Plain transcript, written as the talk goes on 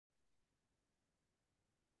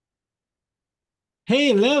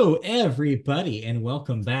Hello, everybody, and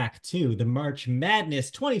welcome back to the March Madness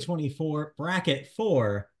 2024 bracket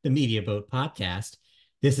for the Media Boat podcast.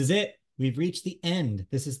 This is it. We've reached the end.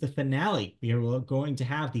 This is the finale. We are going to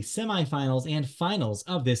have the semifinals and finals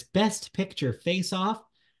of this Best Picture face-off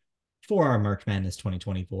for our March Madness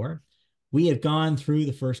 2024. We have gone through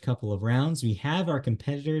the first couple of rounds. We have our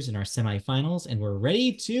competitors in our semifinals, and we're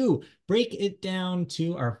ready to break it down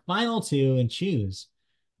to our final two and choose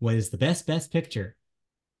what is the best picture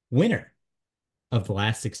winner of the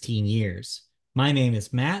last 16 years. My name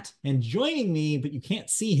is Matt, and joining me, but you can't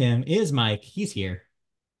see him, is Mike. He's here.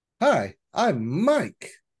 Hi, I'm Mike.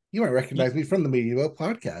 You might recognize me from the Media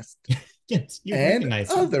podcast Yes, you and recognize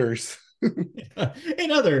me. others.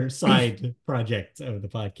 And other side projects of the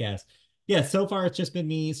podcast. Yeah, so far it's just been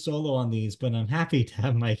me solo on these, but I'm happy to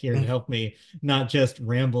have Mike here to help me not just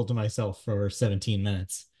ramble to myself for 17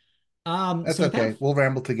 minutes. That's So without, okay. We'll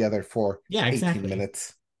ramble together for yeah, 18 exactly.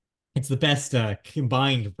 minutes. It's the best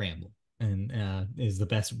combined ramble and is the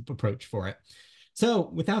best approach for it. So,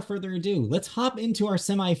 without further ado, let's hop into our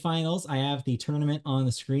semifinals. I have the tournament on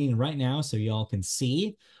the screen right now so y'all can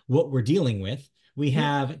see what we're dealing with. We Yep.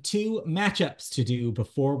 have two matchups to do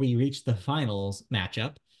before we reach the finals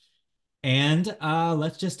matchup. And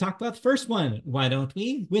let's just talk about the first one, why don't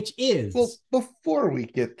we? Which Well, is before we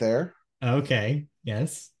get there, okay,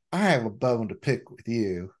 yes. I have a bone to pick with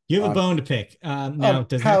you You have a on bone to pick. Now,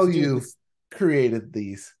 does it have how to do with you've this? created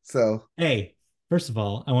these. So, Hey, first of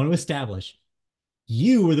all, I want to establish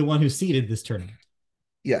you were the one who seeded this tournament.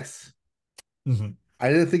 yes. Mhm. I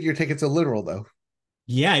didn't think you're taking it so literal though.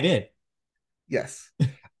 Yeah, I did. Yes.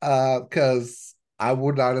 Because I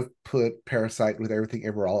would not have put Parasite with Everything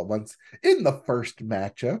Ever All at Once in the first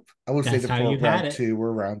matchup. I would say That's that how for you had round it. two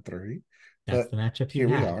or round three, That's but the matchup you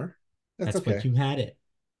here we had. are. That's That's what okay. you had it.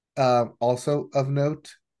 Also of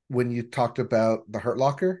note, when you talked about the Hurt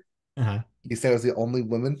Locker, Uh-huh. you said it was the only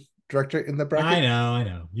woman director in the bracket. I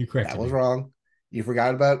know. You That corrected was me. wrong. You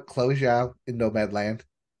forgot about Chloe Zhao in Nomadland,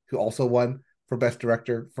 who also won for Best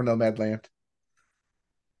Director for Nomadland.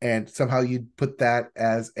 And somehow you put that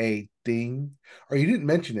as a ding, or you didn't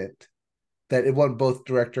mention it, that it won both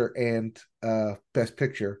director and Best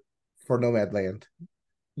Picture for Nomadland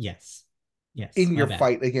Yes. Yes, in my your bad.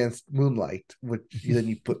 fight against Moonlight, which then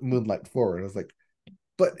you put Moonlight forward. I was like,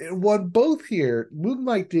 but it won both here.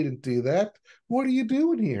 Moonlight didn't do that. What are you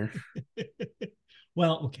doing here?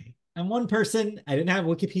 Well, okay. I'm one person. I didn't have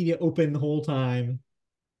Wikipedia open the whole time.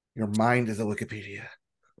 Your mind is a Wikipedia.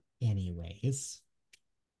 Anyways.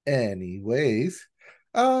 Anyways,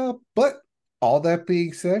 but all that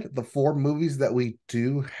being said, the four movies that we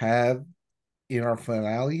do have in our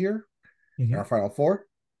finale here, in our Mhm. final four,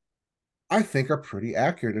 I think are pretty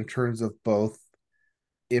accurate in terms of both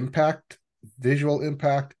impact, visual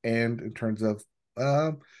impact, and in terms of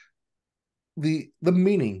um, the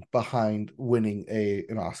meaning behind winning a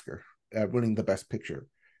an Oscar, winning the Best Picture,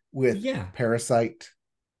 with Yeah. Parasite,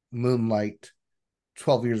 Moonlight,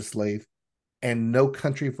 12 Years a Slave, and No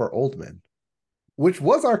Country for Old Men, which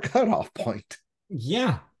was our cutoff point.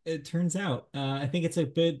 Yeah, it turns out. I think it's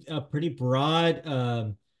a pretty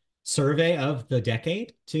broad survey of the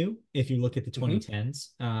decade too. If you look at the Mm-hmm. 2010s,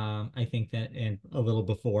 I think that and a little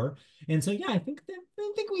before, and so yeah, I think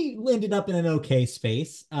we ended up in an okay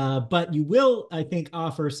space. But you will, I think,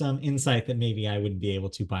 offer some insight that maybe I wouldn't be able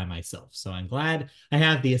to by myself. So I'm glad I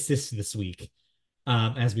have the assist this week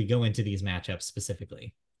as we go into these matchups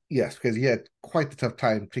specifically. Yes, because he had quite the tough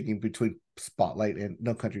time picking between Spotlight and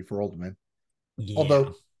No Country for Old Men. Yeah,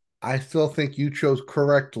 Although I still think you chose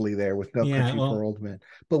correctly there with No yeah. Country for Well, Old Men.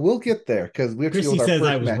 But we'll get there because we have to go Christy with our says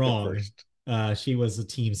I first was matchup wrong. first. She was a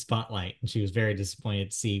team spotlight, and she was very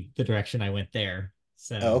disappointed to see the direction I went there.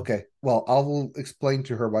 So, Okay. Well, I will explain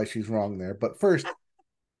to her why she's wrong there. But first,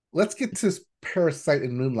 let's get to Parasite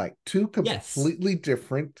and Moonlight, two yes, completely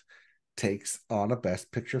different takes on a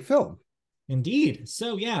Best Picture film. indeed.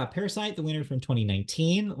 So, yeah, Parasite, the winner from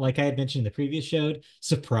 2019, like I had mentioned in the previous show,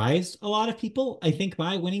 surprised a lot of people, I think,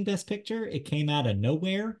 by winning Best Picture. It came out of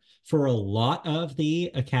nowhere for a lot of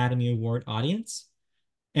the Academy Award audience.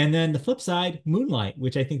 And then the flip side, Moonlight,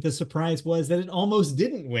 which I think the surprise was that it almost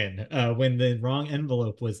didn't win when the wrong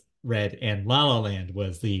envelope was read and La La Land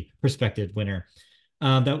was the prospective winner.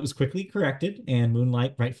 That was quickly corrected and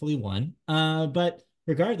Moonlight rightfully won. But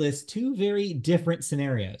regardless, two very different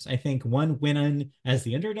scenarios. I think one went in as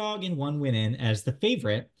the underdog and one went in as the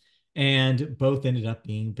favorite, and both ended up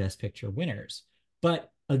being Best Picture winners. But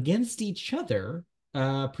against each other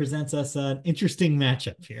presents us an interesting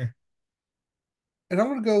matchup here. And I'm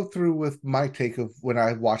going to go through with my take of when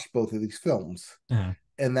I watched both of these films. Uh-huh.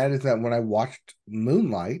 And that is that when I watched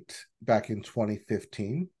Moonlight back in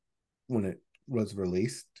 2015, when it was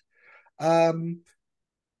released, um,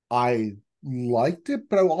 I liked it,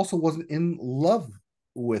 but I also wasn't in love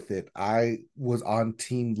with it. I was on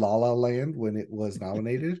Team La La Land when it was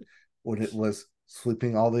nominated, when it was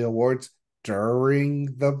sweeping all the awards during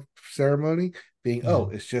the ceremony, being, Yeah. oh,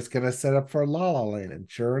 it's just going to set up for La La Land.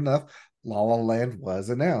 And sure enough, La La Land was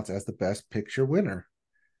announced as the Best Picture winner,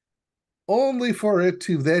 only for it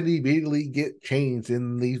to then immediately get changed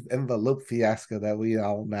in the envelope fiasco that we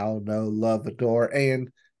all now know, love, adore, and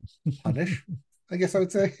punish, I guess I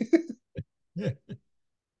would say.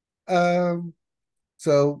 um,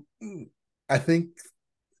 so I think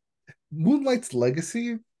Moonlight's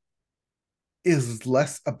legacy is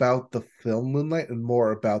less about the film Moonlight and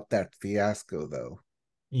more about that fiasco, though.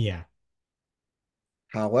 Yeah.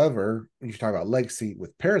 However, when you talk about legacy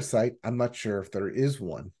with Parasite, I'm not sure if there is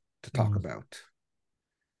one to talk Mm. about.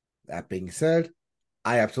 That being said,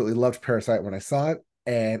 I absolutely loved Parasite when I saw it,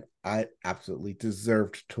 and I absolutely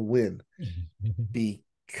deserved to win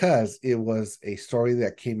because it was a story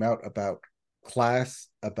that came out about class,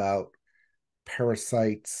 about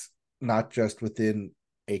parasites, not just within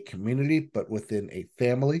a community, but within a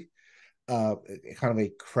family, kind of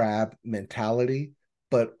a crab mentality,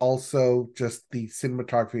 but also just the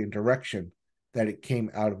cinematography and direction that it came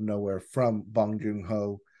out of nowhere from Bong Joon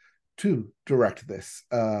Ho to direct this.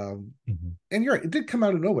 Mhm. And you're right, it did come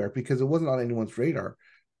out of nowhere because it wasn't on anyone's radar,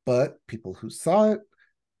 but people who saw it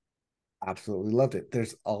absolutely loved it.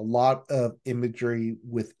 There's a lot of imagery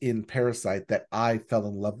within Parasite that I fell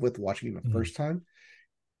in love with watching it the Mhm. first time.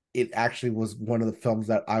 It actually was one of the films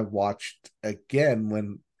that I watched again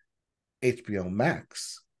when HBO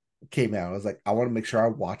Max came out. I was like, I want to make sure I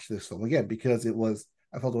watch this film again because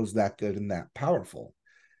I felt it was that good and that powerful.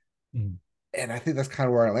 Mhm. And I think that's kind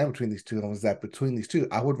of where I land between these two films. That between these two,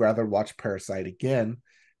 I would rather watch Parasite again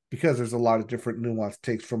because there's a lot of different nuanced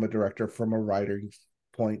takes from a director, from a writing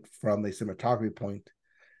point, from a cinematography point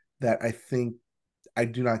that I think I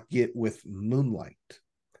do not get with Moonlight.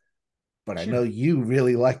 But I know Sure. you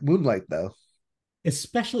really like Moonlight, though.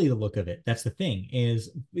 Especially the look of it. That's the thing,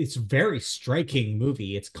 is it's a very striking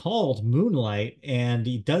movie. It's called Moonlight, and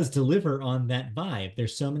it does deliver on that vibe.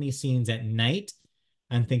 There's so many scenes at night.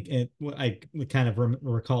 I'm thinking I kind of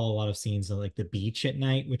recall a lot of scenes of like the beach at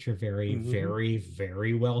night, which are very, Mm-hmm. very,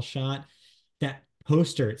 very well shot. That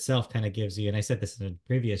poster itself kind of gives you, and I said this in a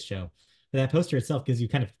previous show, but that poster itself gives you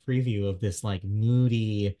kind of a preview of this like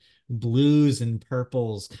moody blues and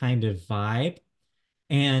purples kind of vibe.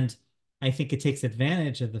 And I think it takes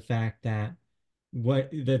advantage of the fact that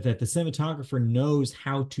that the cinematographer knows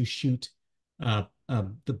how to shoot the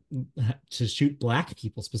to shoot black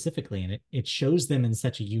people specifically, and it shows them in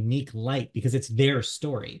such a unique light because it's their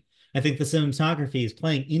story. I think the cinematography is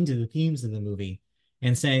playing into the themes of the movie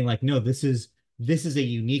and saying like, no, this is a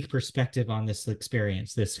unique perspective on this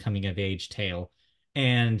experience, this coming of age tale,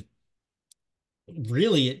 and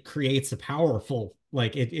really it creates a powerful,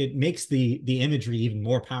 like it makes the imagery even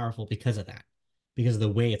more powerful because of that, because of the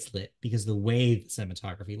way it's lit, because of the way the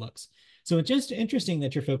cinematography looks. So it's just interesting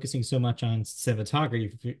that you're focusing so much on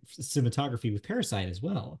cinematography with Parasite as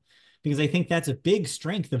well, because I think that's a big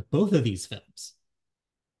strength of both of these films.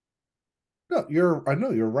 No, I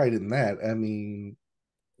know you're right in that. I mean,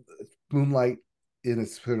 Moonlight in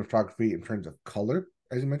its cinematography in terms of color,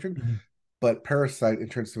 as you mentioned, Mhm. but Parasite in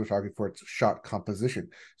terms of cinematography for its shot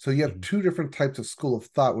composition. So you have Mhm. two different types of school of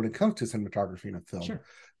thought when it comes to cinematography in a film, Sure.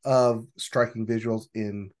 of striking visuals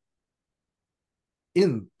in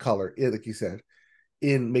color, like you said,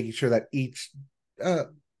 in making sure that each uh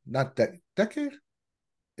not that decade,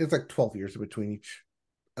 it's like 12 years between each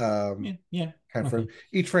um Yeah, yeah, time frame. roughly.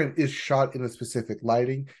 Each frame is shot in a specific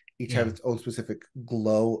lighting. Each has Yeah. its own specific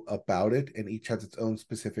glow about it, and each has its own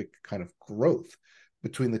specific kind of growth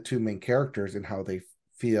between the two main characters and how they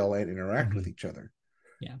feel and interact with Mhm. each other.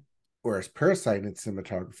 Yeah. Whereas Parasite in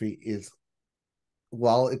cinematography is,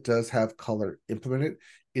 while it does have color implemented,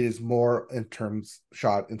 it is more in terms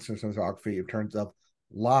shot in cinematography in terms of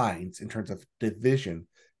lines, in terms of division,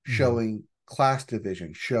 Mhm. showing class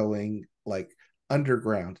division, showing like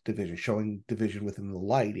underground division, showing division within the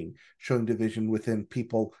lighting, showing division within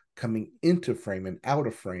people coming into frame and out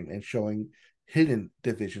of frame, and showing hidden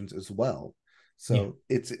divisions as well. Yeah. So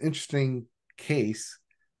it's an interesting case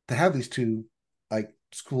to have these two like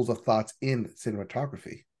schools of thoughts in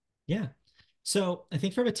cinematography. Yeah. So I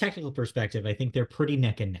think from a technical perspective, I think they're pretty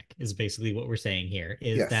neck and neck, is basically what we're saying here.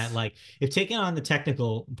 Is that Yes. like if taking on the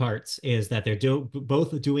technical parts, is that they're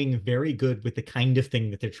both doing very good with the kind of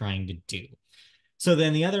thing that they're trying to do. So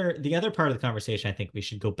then the other part of the conversation I think we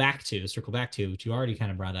should go back to, circle back to, which you already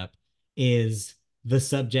kind of brought up, is the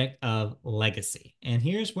subject of legacy. And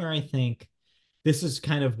here's where I think this is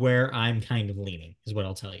kind of where I'm kind of leaning, is what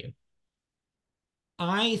I'll tell you.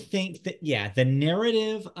 I think that yeah, the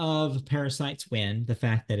narrative of Parasite's win, the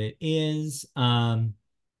fact that it is an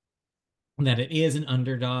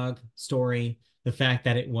underdog story, the fact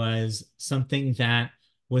that it was something that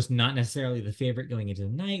was not necessarily the favorite going into the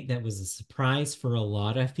night, that was a surprise for a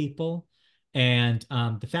lot of people, and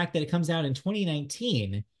the fact that it comes out in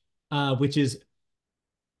 2019, which is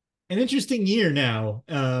an interesting year now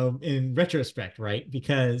in retrospect, right?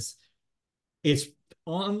 Because it's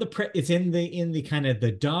it's in the kind of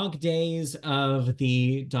the dog days of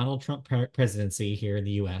the Donald Trump presidency here in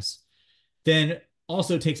the US, then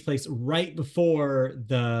also takes place right before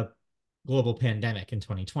the global pandemic in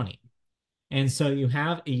 2020. And so you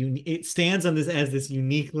have it stands on this as this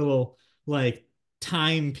unique little like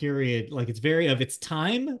time period, like it's very of its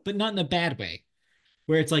time, but not in a bad way,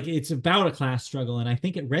 where it's like it's about a class struggle. And I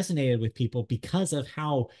think it resonated with people because of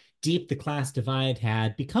how deep the class divide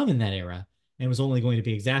had become in that era and was only going to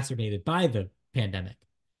be exacerbated by the pandemic.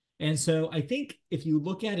 And so I think if you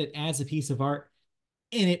look at it as a piece of art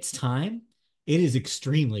in its time, it is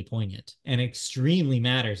extremely poignant and extremely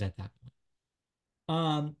matters at that point.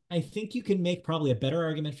 I think you can make probably a better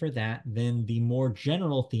argument for that than the more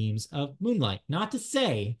general themes of Moonlight. Not to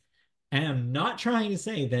say, and I'm not trying to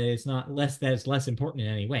say that it's less important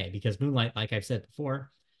in any way, because Moonlight, like I've said before,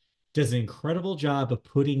 does an incredible job of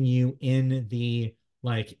putting you in the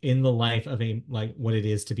life of a like what it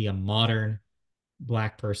is to be a modern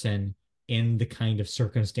black person in the kind of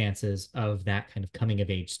circumstances of that kind of coming of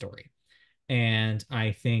age story. And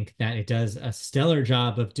I think that it does a stellar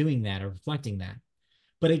job of doing that or reflecting that.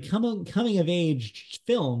 But a coming of age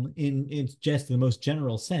film in just the most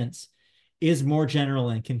general sense is more general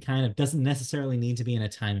and can kind of doesn't necessarily need to be in a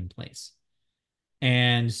time and place.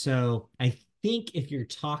 And so I think if you're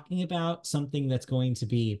talking about something that's going to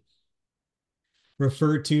be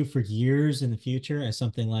referred to for years in the future as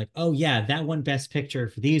something like, oh, yeah, that won Best Picture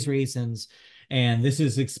for these reasons. And this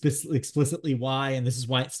is explicitly why, and this is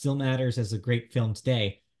why it still matters as a great film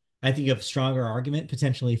today. I think you have a stronger argument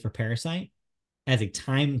potentially for Parasite as a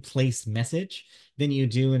time place message than you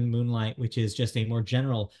do in Moonlight, which is just a more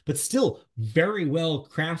general, but still very well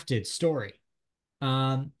crafted story.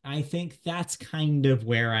 I think that's kind of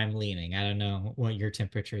where I'm leaning. I don't know what your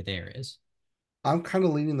temperature there is. I'm kind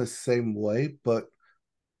of leaning the same way, but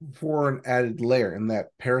for an added layer in that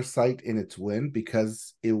Parasite in its win,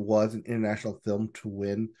 because it was an international film to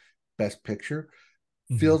win Best Picture,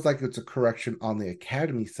 Mhm. feels like it's a correction on the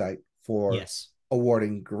Academy site for Yes.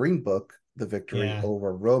 awarding Green Book the victory Yeah.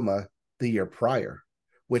 over Roma the year prior,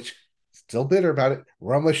 which still bitter about it.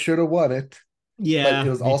 Roma should have won it, but it Yeah,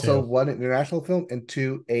 was me also too. one international film and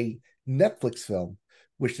two a Netflix film,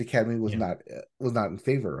 which the Academy Yeah. was not in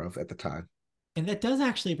favor of at the time. And that does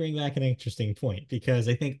actually bring back an interesting point, because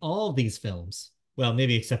I think all of these films, well,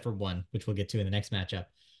 maybe except for one, which we'll get to in the next matchup,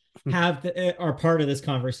 are part of this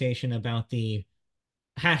conversation about the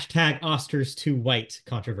hashtag Oscars too white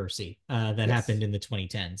controversy that Yes. happened in the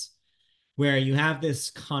 2010s, where you have this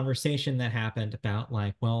conversation that happened about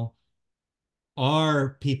like, well,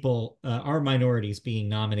 are minorities being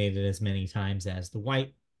nominated as many times as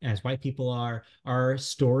white people are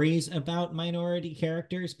stories about minority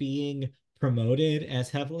characters being promoted as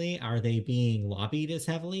heavily, are they being lobbied as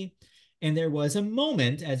heavily? And there was a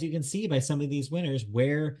moment, as you can see by some of these winners,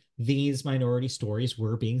 where these minority stories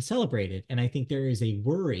were being celebrated, and I think there is a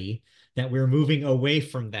worry that we're moving away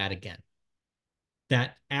from that again,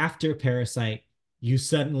 that after Parasite, you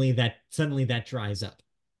suddenly that dries up.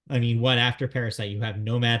 I mean, what after Parasite? You have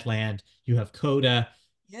Nomadland, you have Coda,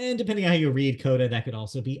 and depending on how you read Coda, that could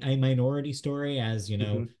also be a minority story, as you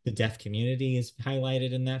know, Mm-hmm. the deaf community is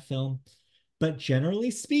highlighted in that film. But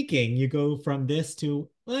generally speaking, you go from this to,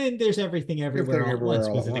 well, and there's everything everywhere Everything all at everywhere once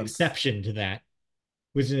all at was an once. exception to that,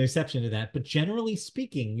 which is an exception to that. But generally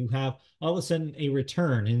speaking, you have all of a sudden a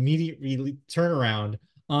return, an immediate turnaround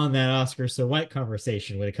on that Oscar so white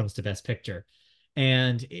conversation when it comes to Best Picture.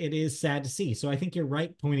 And it is sad to see. So I think you're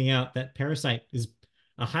right pointing out that Parasite is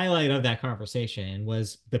a highlight of that conversation and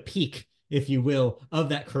was the peak, if you will, of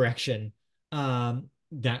that correction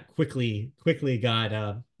that quickly got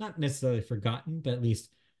not necessarily forgotten, but at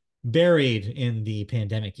least buried in the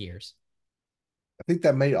pandemic years. I think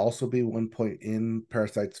that may also be one point in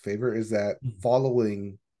Parasite's favor is that Mhm.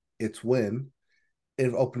 following its win,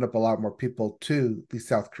 it opened up a lot more people to the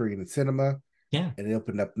South Korean cinema, Yeah, and it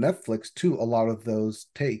opened up Netflix to a lot of those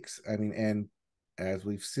takes. I mean, and as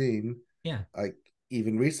we've seen, yeah. like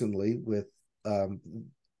even recently with um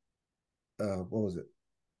what was it?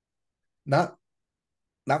 Not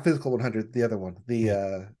not Physical 100, the other one. The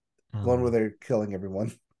Right. one where Um, they're killing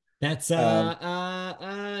everyone. that's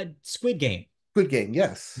Um Squid Game. Good Game,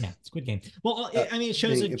 Yeah, yes. Squid Game. Well, Uh I mean, it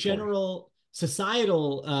shows a being important. general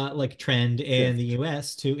societal like trend in the Shift.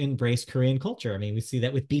 US to embrace Korean culture. I mean, we see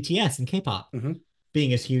that with BTS and K-pop Mm-hmm.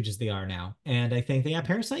 being as huge as they are now. And I think that, yeah,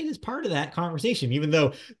 Parasite is part of that conversation, even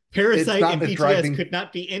though It's Parasite not and a BTS driving. could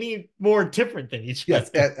not be any more different than each Yes,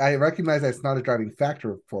 other. I recognize that it's not a driving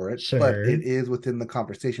factor for it, but Sure. it is within the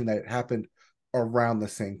conversation that it happened around the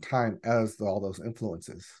same time as all those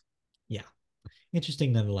influences. Yeah.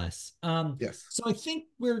 Interesting nonetheless. Yes, So I think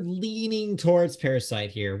we're leaning towards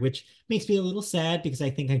Parasite here, which makes me a little sad because I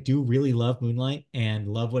think I do really love Moonlight and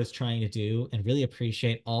love what it's trying to do and really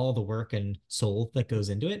appreciate all the work and soul that goes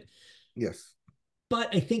into it. yes.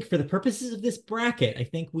 But I think for the purposes of this bracket, I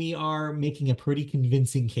think we are making a pretty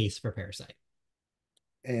convincing case for Parasite.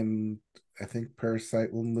 And I think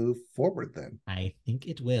Parasite will move forward then. I think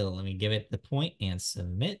it will. Let me give it the point and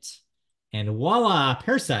submit. And voila,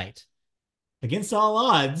 Parasite, against all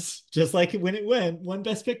odds, just like when it won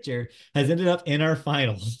Best Picture, has ended up in our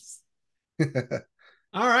finals.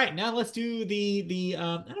 All right, now let's do the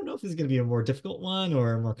I don't know if this is going to be a more difficult one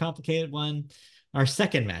or a more complicated one. Our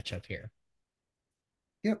second matchup here.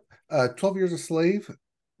 Yep. 12 Years a Slave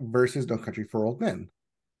versus No Country for Old Men.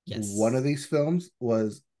 One of Yes. these films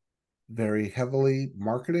was very heavily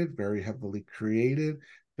marketed, very heavily created,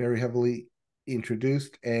 very heavily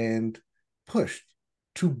introduced and pushed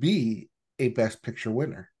to be a Best Picture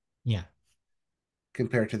winner Yeah.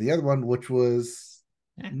 compared to the other one, which was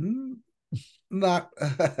Eh, not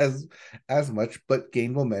as much, but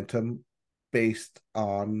gained momentum based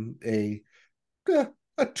on a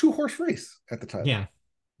two-horse race at the time. yeah.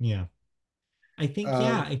 Yeah. Um, I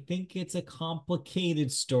think it's a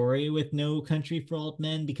complicated story with No Country for Old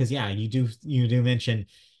Men because yeah, you do mention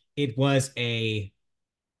it was a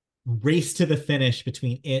race to the finish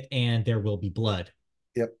between it and There Will Be Blood.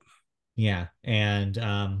 yep. Yeah,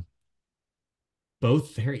 and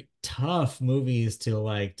both very tough movies to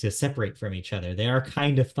like to separate from each other. They are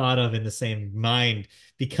kind of thought of in the same mind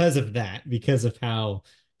because of that, because of how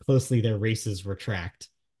closely their races were tracked.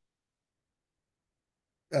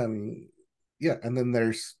 Um, yeah, and then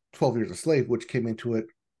there's 12 Years a Slave, which came into it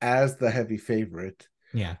as the heavy favorite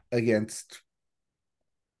Yeah. against,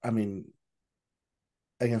 I mean,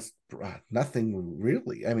 against nothing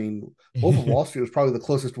really. I mean, Wolf of Wall Street was probably the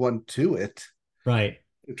closest one to it Right.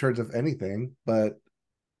 in terms of anything, but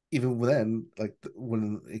even then, like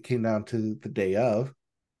when it came down to the day of,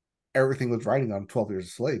 everything was riding on 12 Years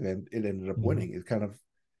a Slave, and it ended up Mhm. winning. It's kind of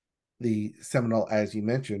the seminal, as you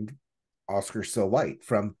mentioned, Oscar So White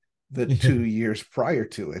from the 2 years prior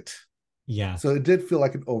to it. Yeah. So it did feel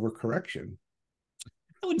like an overcorrection.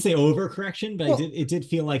 I wouldn't say overcorrection, but Well, it did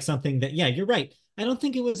feel like something that, yeah, you're right. I don't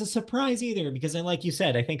think it was a surprise either because I like you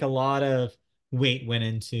said, I think a lot of weight went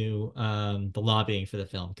into the lobbying for the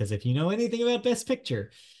film. Because if you know anything about Best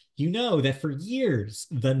Picture, you know that for years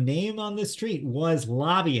the name on the street was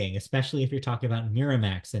lobbying, especially if you're talking about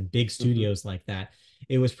Miramax and big mhm. studios like that.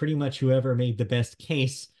 It was pretty much whoever made the best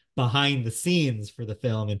case behind the scenes for the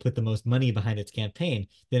film and put the most money behind its campaign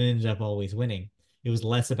that ended up always winning. It was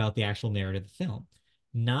less about the actual narrative of the film.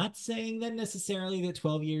 Not saying that necessarily that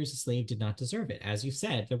 12 Years a Slave did not deserve it. As you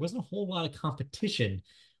said, there wasn't a whole lot of competition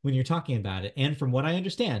when you're talking about it. And from what I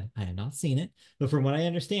understand, I have not seen it, but from what I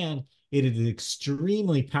understand, it is an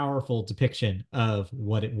extremely powerful depiction of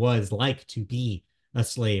what it was like to be a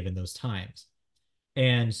slave in those times.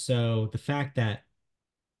 And so the fact that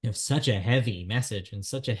you have such a heavy message and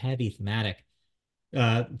such a heavy thematic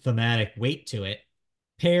weight to it,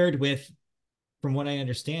 paired with, from what I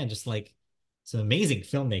understand, just like some amazing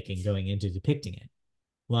filmmaking going into depicting it.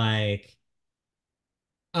 Like,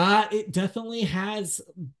 it definitely has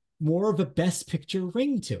more of a best picture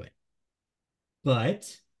ring to it.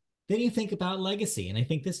 But then you think about legacy, and I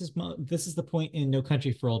think this is the point in No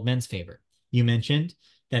Country for Old Men's favor. You mentioned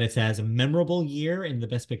that it has a memorable year in the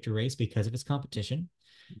best picture race because of its competition.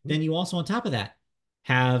 Mhm. Then you also, on top of that,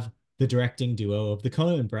 have the directing duo of the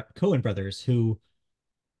Coen brothers, who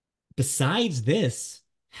besides this,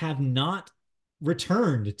 have not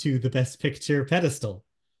returned to the Best Picture pedestal.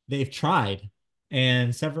 They've tried,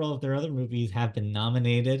 and several of their other movies have been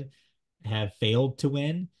nominated, have failed to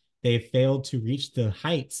win. They've failed to reach the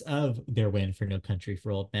heights of their win for No Country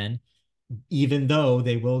for Old Men, even though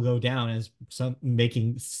they will go down as some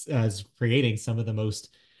making as creating some of the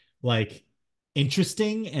most like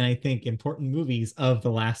interesting and I think important movies of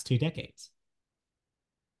the last 2 decades.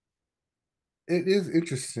 it is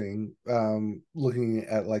interesting looking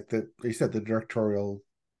at like the you said the directorial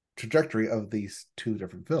trajectory of these two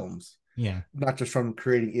different films, Yeah. not just from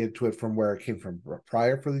creating into it from where it came from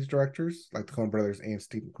prior for these directors like the Coen brothers and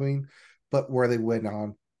Steve McQueen, but where they went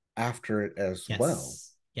on after it as well.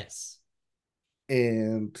 Yes. Yes.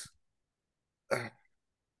 And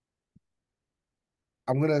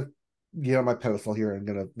I'm gonna get on my pedestal here and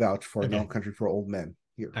gonna vouch for No Okay. Country for Old Men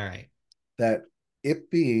here, All right. that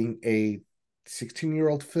it being a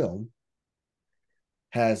 16-year-old film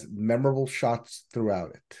has memorable shots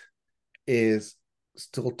throughout it, is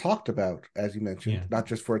still talked about, as you mentioned, Yeah. not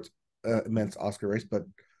just for its immense Oscar race, but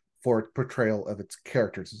for its portrayal of its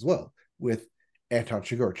characters as well, with Anton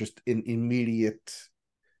Chigurh, just an immediate,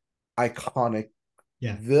 iconic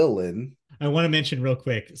Yeah. villain. I want to mention real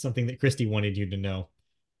quick something that Christy wanted you to know.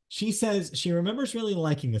 She says she remembers really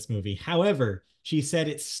liking this movie. However, she said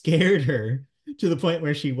it scared her to the point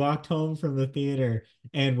where she walked home from the theater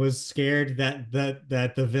and was scared that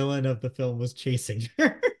the villain of the film was chasing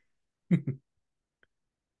her.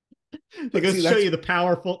 It But goes see, to show that's you the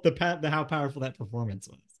how powerful that performance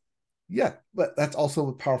was. yeah, but that's also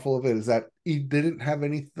what powerful of it is that he didn't have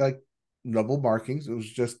any like noble markings. It was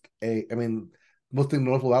just I mean, most thing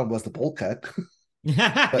notable about it was the bowl cut,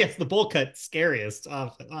 but Yes, the bowl cut scariest,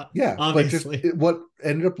 yeah, but just obviously. what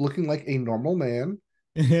ended up looking like a normal man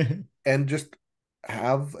and just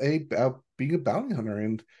have being a bounty hunter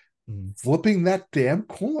and flipping that damn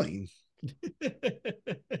coin,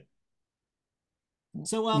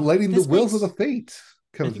 So letting the this wheels of the brings fate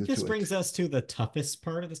I comes think this into it. brings us to the toughest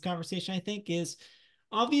part of this conversation, I think, is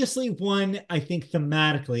obviously one I think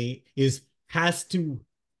thematically is has to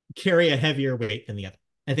carry a heavier weight than the other.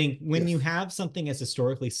 I think when you Yes, have something as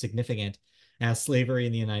historically significant as slavery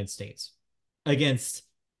in the United States against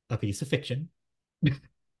a piece of fiction,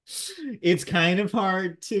 it's kind of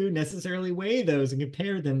hard to necessarily weigh those and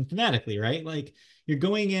compare them thematically, right? Like you're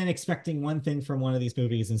going in expecting one thing from one of these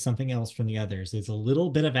movies and something else from the others. It's a little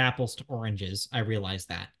bit of apples to oranges. I realize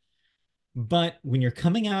that. But when you're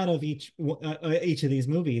coming out of each of these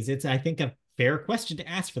movies, it's I think a fair question to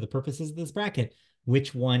ask for the purposes of this bracket.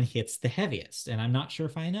 Which one hits the heaviest? And I'm not sure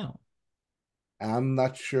if I know. I'm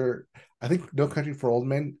not sure. I think No Country for Old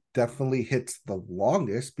Men definitely hits the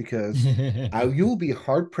longest because you will be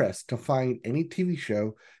hard pressed to find any TV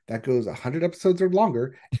show that goes 100 episodes or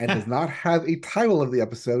longer and does not have a title of the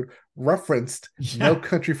episode referenced No Yeah,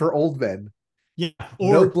 Country for Old Men, yeah.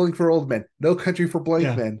 No Or Blank for Old Men, No Country for Blank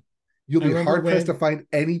yeah, Men. You'll I be remember hard pressed to when find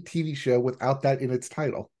any TV show without that in its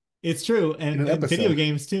title it's true, in an and video episode.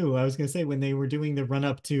 games too. I was gonna say when they were doing the run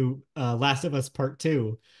up to Last of Us Part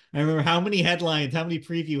Two, I remember how many headlines, how many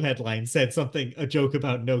preview headlines said something a joke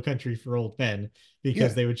about No Country for Old Men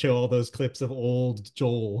because Yeah, they would show all those clips of old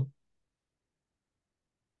Joel.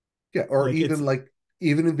 yeah, or Like even it's like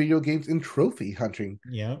even in video games in trophy hunting,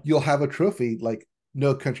 yeah, you'll have a trophy like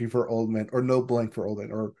No Country for Old Men or No Blank for Old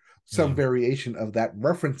Men or some yeah. variation of that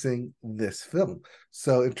referencing this film.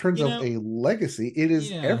 So in terms You of know, a legacy, it is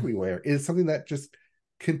yeah. everywhere. It is something that just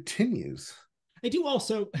continues. I do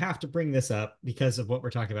also have to bring this up because of what we're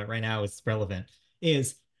talking about right now. It's relevant.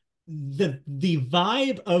 Is the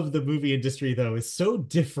vibe of the movie industry though is so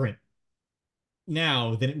different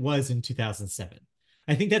now than it was in 2007.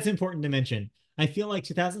 I think that's important to mention. I feel like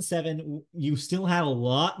 2007, you still had a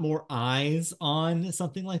lot more eyes on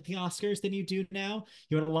something like the Oscars than you do now.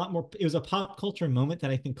 You had a lot more, it was a pop culture moment that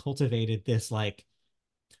I think cultivated this. Like,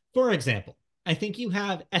 for example, I think you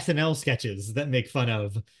have SNL sketches that make fun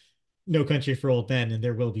of No Country for Old Men and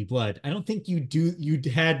There Will Be Blood. I don't think you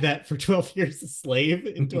had that for 12 Years a Slave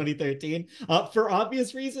in 2013 for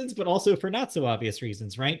obvious reasons, but also for not so obvious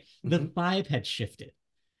reasons, right? The Mhm. vibe had shifted.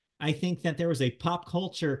 I think that there was a pop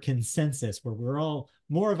culture consensus where we're all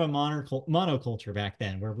more of a monoculture back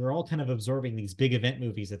then, where we're all kind of absorbing these big event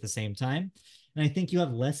movies at the same time. And I think you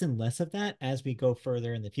have less and less of that as we go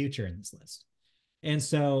further in the future in this list. And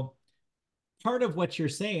so part of what you're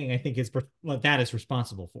saying, I think, is what that is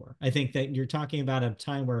responsible for. I think that you're talking about a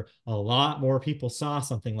time where a lot more people saw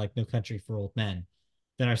something like No Country for Old Men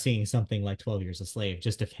than are seeing something like 12 Years a Slave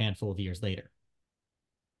just a handful of years later.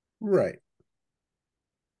 Right.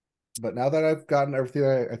 But now that I've gotten everything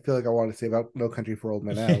I feel like I want to say about No Country for Old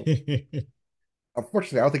Men out,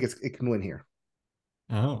 unfortunately, I don't think it can win here.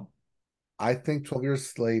 Oh. I think 12 Years a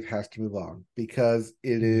Slave has to move on because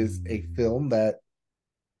it is a Hmm. film that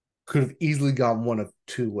could have easily gone one of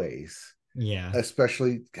two ways, Yeah.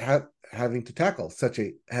 especially having to tackle such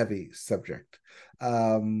a heavy subject.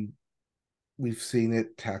 Um, we've seen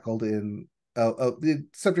it tackled in the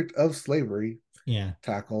subject of slavery Yeah.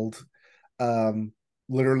 tackled. Um,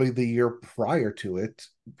 literally the year prior to it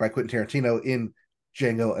by Quentin Tarantino in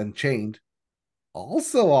Django Unchained,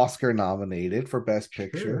 also Oscar nominated for Best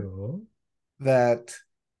Picture. True. That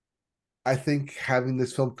I think having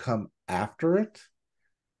this film come after it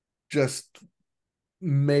just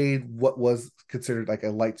made what was considered like a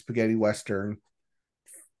light spaghetti western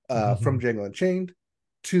from Django Unchained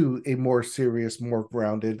to a more serious, more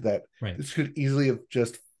grounded. That Right. this could easily have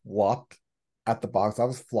just flopped at the box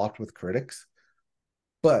office, flopped with critics,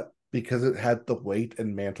 but because it had the weight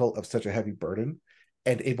and mantle of such a heavy burden,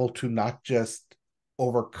 and able to not just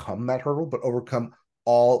overcome that hurdle, but overcome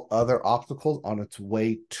all other obstacles on its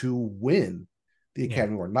way to win the Yeah.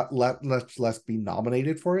 Academy Award. Not let less be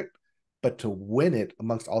nominated for it, but to win it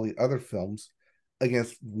amongst all the other films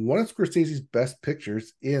against one of Scorsese's best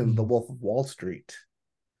pictures in The Mhm. Wolf of Wall Street.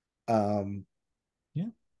 Um, Yeah.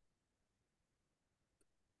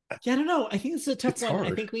 Yeah, I don't know. I think it's a tough it's one. I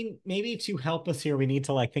hard. think we maybe to help us here, we need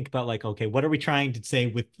to like think about like, okay, what are we trying to say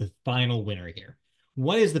with the final winner here?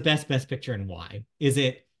 What is the best picture and why? Is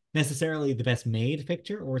it necessarily the best made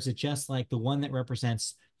picture, or is it just like the one that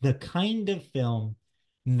represents the kind of film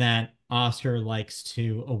that Oscar likes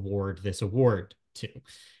to award this award to?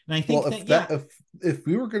 And I Well, think that, yeah, if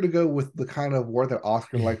we were going to go with the kind of award that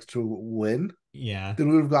Oscar likes to win, yeah, then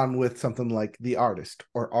we would have gone with something like The Artist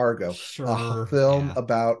or Argo, a sure, film yeah,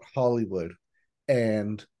 about Hollywood.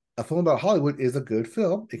 And a film about Hollywood is a good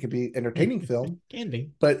film. It can be an entertaining film, can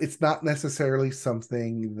be, but it's not necessarily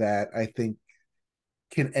something that I think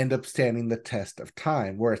can end up standing the test of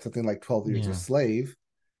time. Whereas something like 12 Years a yeah. Slave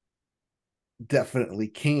definitely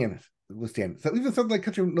can withstand. So even something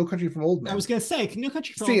like No Country from Old I Men was gonna say, No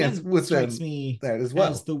Country for Old stands Men strikes within me that as as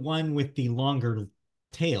well. the one with the longer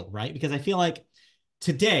tail, right? Because I feel like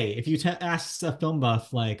today, if you ask a film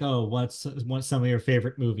buff, like, oh, what's some of your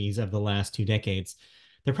favorite movies of the last 2 decades,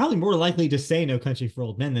 they're probably more likely to say No Country for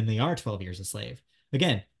Old Men than they are 12 Years a Slave.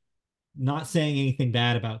 Again, not saying anything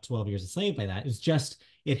bad about 12 Years a Slave by that. It's just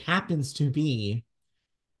it happens to be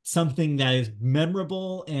something that is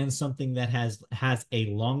memorable and something that has a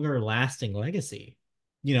longer lasting legacy,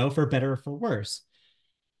 for better or for worse.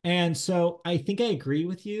 And so I think I agree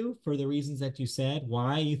with you for the reasons that you said,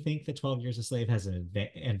 why you think that 12 Years a Slave has an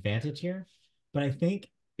advantage here. But I think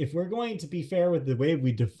if we're going to be fair with the way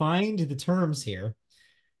we defined the terms here,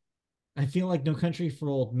 I feel like No Country for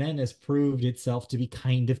Old Men has proved itself to be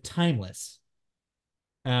kind of timeless,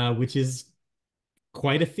 which is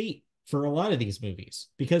quite a feat for a lot of these movies.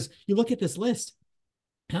 Because you look at this list,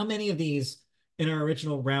 how many of these in our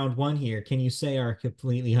original round one here can you say are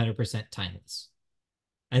completely 100% timeless?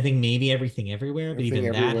 I think maybe Everything Everywhere, but Everything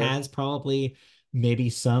even that everywhere. has probably maybe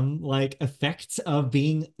some like effects of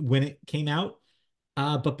being when it came out.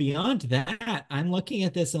 But beyond that, I'm looking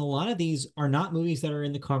at this, and a lot of these are not movies that are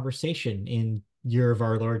in the conversation in Year of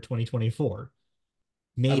Our Lord 2024.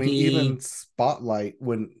 I mean, even Maybe Spotlight,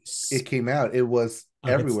 when it came out, it was of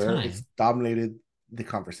its everywhere. It's time. dominated the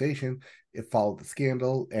conversation. It followed the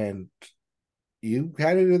scandal, and you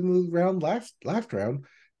had it in the round last round.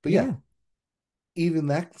 But yeah, Yeah, even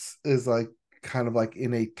that is like kind of like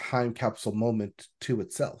in a time capsule moment to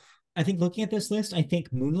itself. I think looking at this list, I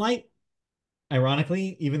think Moonlight,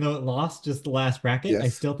 ironically, even though it lost just the last bracket,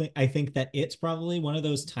 Yes. I think that it's probably one of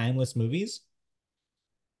those timeless movies.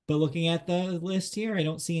 But looking at the list here, I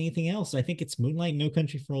don't see anything else. I think it's Moonlight and No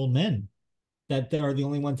Country for Old Men that are the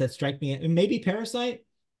only ones that strike me. And maybe Parasite,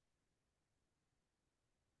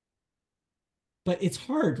 but it's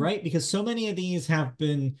hard, right? Because so many of these have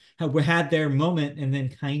had their moment and then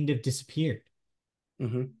kind of disappeared.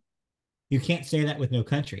 Mm-hmm. You can't say that with No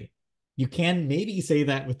Country. You can maybe say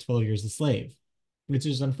that with 12 Years a Slave, which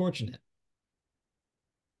is unfortunate.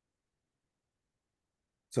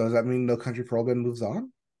 So does that mean No Country for Old Men moves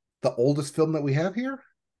on? The oldest film that we have here?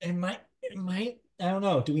 It might, I don't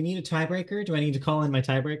know. Do we need a tiebreaker? Do I need to call in my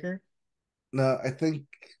tiebreaker? No, I think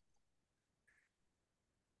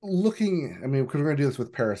looking, I mean, because we're going to do this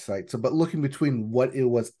with Parasite. So, but looking between what it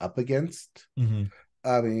was up against, Mm-hmm.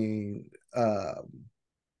 I mean,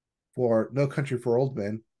 for No Country for Old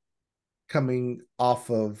Men, coming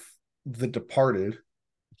off of The Departed,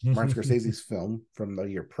 Martin Scorsese's film from the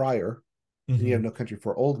year prior, and you have Mm-hmm. No Country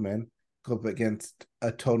for Old Men go up against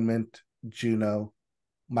Atonement, Juno,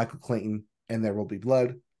 Michael Clayton, and There Will Be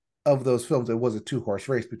Blood. Of those films, it was a two-horse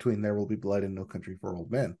race between There Will Be Blood and No Country for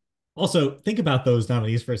Old Men. Also, think about those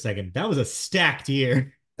nominees for a second. That was a stacked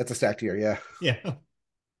year. That's a stacked year, yeah. Yeah.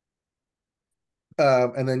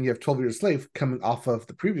 And then you have 12 Years a Slave coming off of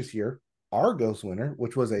the previous year, Argo's winner,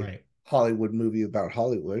 which was a Right. Hollywood movie about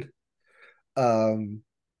Hollywood. Um,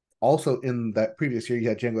 Also in that previous year, you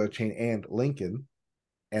had Django Unchained and Lincoln.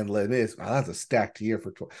 And Les Mis, wow, that's a stacked year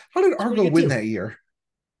for 12. How did It's pretty Argo good win too. that year?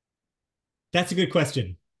 That's a good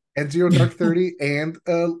question. And Zero Dark 30 and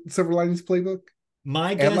Silver Linings Playbook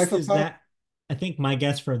My and guess Life of is Pi? that I think my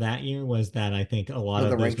guess for that year was that I think a lot The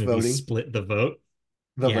of those ranked movies voting. split the vote.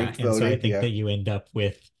 The Yeah, ranked and so I voting, think yeah. that you end up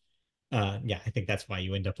with yeah, I think that's why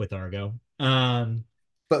you end up with Argo.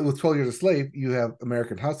 But with 12 Years a Slave, you have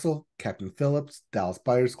American Hustle, Captain Phillips, Dallas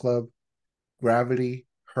Buyers Club, Gravity,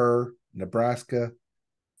 Her, Nebraska,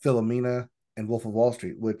 Philomena, and Wolf of Wall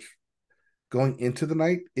Street, which going into the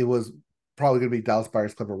night, it was probably going to be Dallas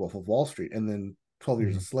Buyers Club or Wolf of Wall Street. And then 12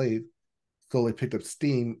 Years a mhm, Slave slowly picked up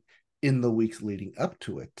steam in the weeks leading up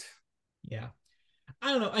to it. yeah.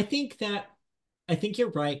 I don't know. I think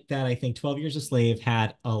you're right that I think 12 Years a Slave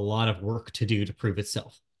had a lot of work to do to prove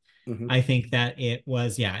itself. Mm-hmm. I think that it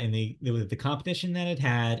was, yeah, in the competition that it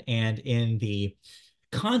had and in the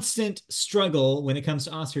constant struggle when it comes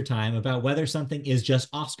to Oscar time about whether something is just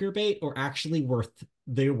Oscar bait or actually worth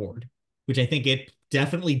the award, which I think it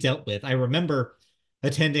definitely dealt with. I remember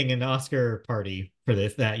attending an Oscar party for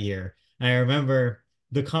this that year. I remember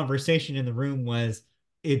the conversation in the room was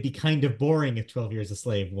it'd be kind of boring if 12 Years a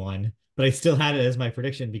Slave won, but I still had it as my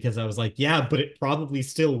prediction because I was like, yeah, but it probably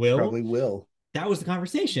still will. Probably will. That was the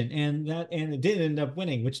conversation, and it did end up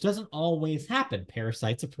winning, which doesn't always happen.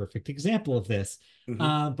 Parasite's a perfect example of this.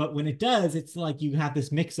 Mm-hmm. But when it does, it's like you have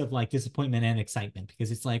this mix of like disappointment and excitement because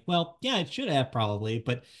it's like, well, yeah, it should have probably,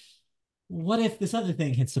 but what if this other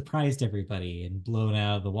thing had surprised everybody and blown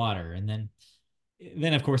out of the water? And then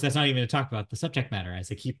of course that's not even to talk about the subject matter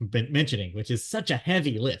as I keep mentioning, which is such a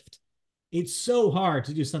heavy lift. It's so hard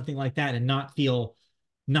to do something like that and not feel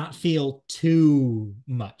too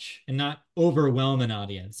much and not overwhelm an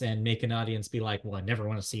audience and make an audience be like, well, I never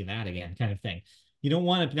want to see that again, kind of thing. You don't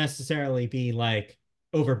want to necessarily be like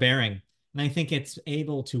overbearing. And I think it's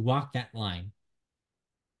able to walk that line,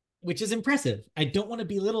 which is impressive. I don't want to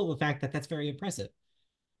belittle the fact that that's very impressive.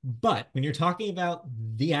 But when you're talking about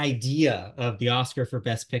the idea of the Oscar for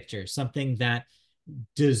Best Picture, something that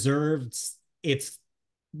deserves its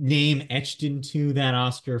name etched into that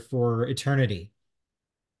Oscar for eternity,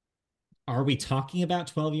 are we talking about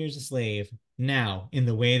 12 Years a Slave now in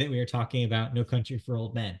the way that we are talking about No Country for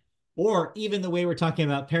Old Men? Or even the way we're talking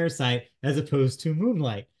about Parasite as opposed to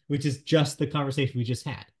Moonlight, which is just the conversation we just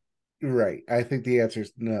had? Right. I think the answer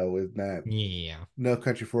is no, is that Yeah, No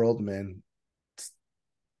Country for Old Men,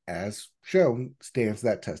 as shown, stands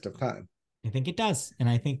that test of time. I think it does. And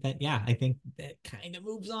I think that, yeah, I think that kind of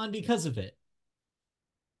moves on because of it.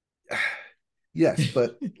 Yes,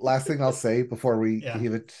 but last thing I'll say before we Yeah.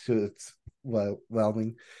 give it to its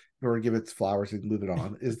whelming or give its flowers and move it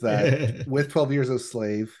on is that with 12 Years a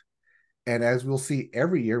Slave, and as we'll see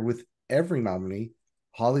every year with every nominee,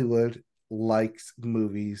 Hollywood likes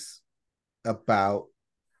movies about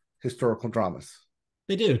historical dramas,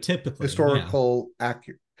 They do typically, yeah. historical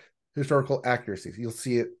accurate historical accuracies. You'll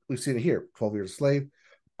see it. We've seen it here. 12 Years a Slave,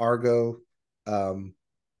 Argo, um,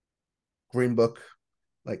 Green Book,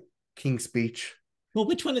 like King's Speech, Well,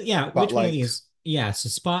 which one? Yeah, which one of Spotlight, these? Yeah, so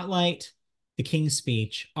Spotlight, The King's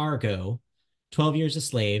Speech, Argo, 12 Years a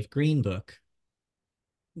Slave, Green Book,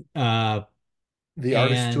 uh, The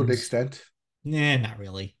Artist to an and extent. nah, not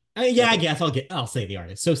really. Yeah, I Okay, guess I'll say the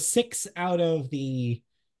artist. So six out of the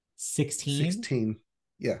 16, 16.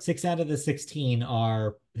 Yeah, 6 out of the 16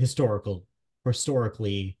 are historically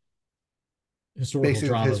historical basic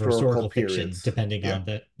dramas or historical historical fiction, periods. depending Yeah,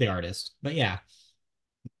 on the artist. But yeah,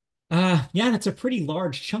 yeah, that's a pretty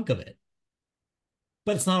large chunk of it,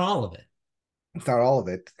 but it's not all of it. it's not all of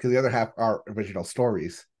it because the other half are original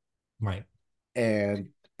stories. Right. And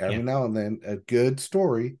Yeah. every now and then, a good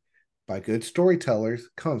story by good storytellers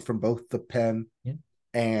comes from both the pen Yeah.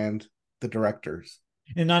 and the directors,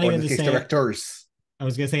 And not or in even this to case, say, directors. I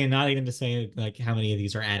was gonna say, not even to say like how many of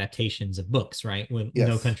these are adaptations of books, right? When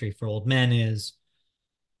No Yes, Country for Old Men is,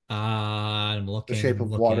 The Shape of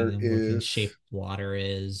Water I'm looking. is Shape of Water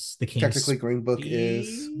is The King's technically Green Book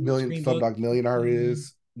is Speech, Million Green Book. Slumdog Millionaire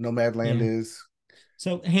is Nomadland Yeah, is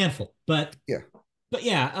so a handful, yeah. but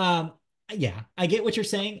yeah, yeah, I get what you're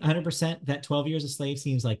saying, 100%. That 12 Years a Slave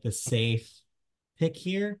seems like the safe pick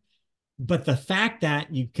here. But the fact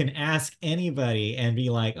that you can ask anybody and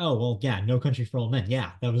be like, oh, well, yeah, No Country for Old Men.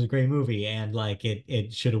 Yeah, that was a great movie. And like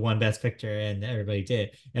it should have won Best Picture and everybody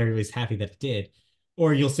did. Everybody's happy that it did.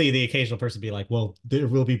 Or you'll see the occasional person be like, well, There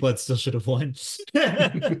Will Be Blood still should have won.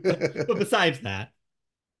 But besides that,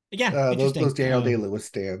 yeah, Those interesting. Daniel Day Lewis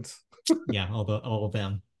stands. Yeah, all of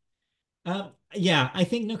them. Yeah, I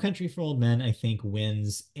think No Country for Old Men, I think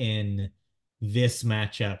wins in this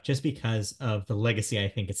matchup just because of the legacy I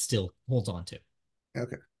think it still holds on to.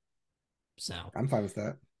 Okay. So, I'm fine with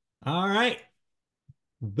that. all right.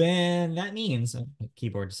 Then that means the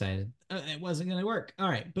keyboard decided it wasn't going to work. All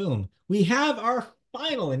right, boom. We have our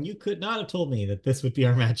final, and you could not have told me that this would be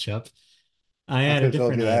our matchup. I I had a could have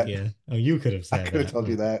told different you that. idea. Oh, you could have I said could have that. told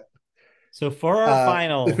you Oh. that. So for our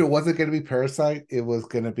If it final wasn't going to be Parasite, it was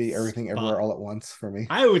going to be Everything Everywhere spot, All at Once for me.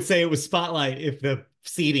 I would say it was Spotlight if the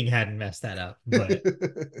seating hadn't messed that up.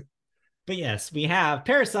 But yes, we have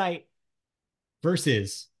Parasite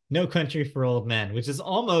versus No Country for Old Men, which is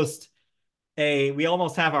almost a we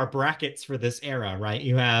almost have our brackets for this era, right?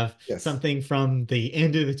 You have Yes. something from the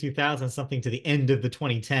end of the 2000s, something to the end of the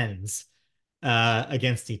 2010s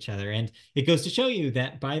against each other. And it goes to show you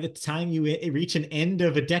that by the time you reach an end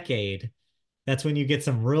of a decade, that's when you get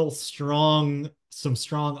some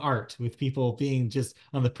strong art with people being just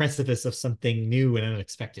on the precipice of something new and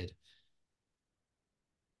unexpected.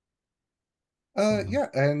 So, Yeah,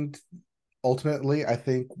 and ultimately, I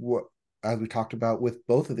think what, as we talked about with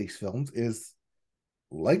both of these films, is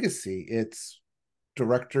legacy. It's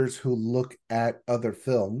directors who look at other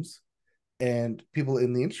films and people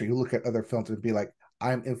in the industry who look at other films and be like,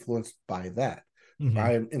 I'm influenced by that. mhm.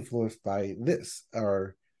 I am influenced by this,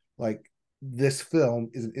 or like this film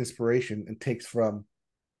is an inspiration and takes from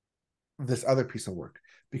this other piece of work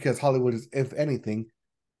because Hollywood is, if anything,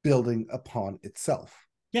 building upon itself.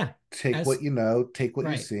 Yeah, Take what as you know, take what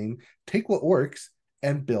you've right. seen, take what works,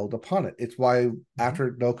 and build upon it. It's why Mhm.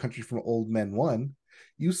 after No Country for Old Men won,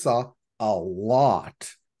 you saw a lot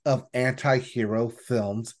of anti-hero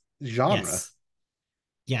films genre. Yes.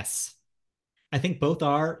 Yes. I think both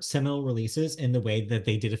are seminal releases in the way that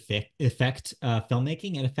they did affect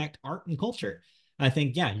filmmaking and affect art and culture. I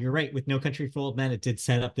think, yeah, you're right. With No Country for Old Men, it did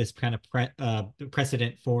set up this kind of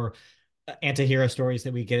precedent for anti-hero stories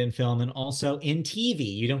that we get in film and also in TV.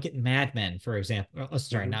 You don't get Mad Men, for example. Oh,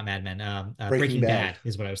 sorry, Mm-hmm. not Mad Men. Breaking Breaking Bad. Bad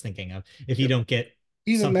is what I was thinking of. If you Yep. don't get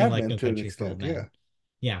Even something Mad like Men No to an Country for extent, Old yeah. Men.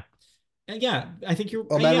 Yeah. Yeah, I think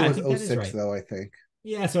Well, Mad Men I was think that is '06 right. though, I think.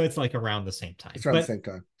 Yeah, so it's like around the same It's time. around the same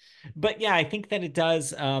time. But yeah, I think that it does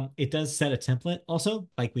set a template. Also,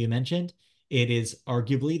 like we mentioned, it is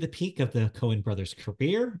arguably the peak of the Coen brothers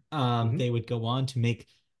career. Mm-hmm. They would go on to make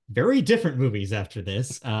very different movies after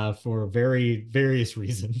this for very various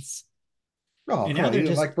reasons. Oh, And come now on. You they're didn't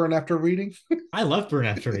just like Burn After Reading? I love Burn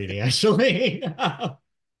After Reading, actually.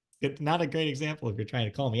 It's not a great example if you're trying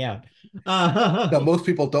to call me out. No, Uh, most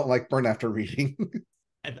people don't like Burn After Reading.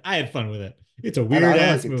 I had fun with it. It's a I know, I weird don't like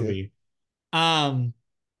ass it too. movie. Um,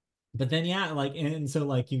 but then yeah, like and so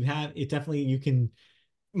like you have it definitely you can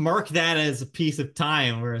mark that as a piece of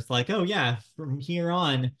time where it's like, oh yeah, from here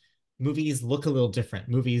on, movies look a little different.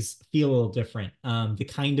 Movies feel a little different. The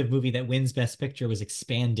kind of movie that wins Best Picture was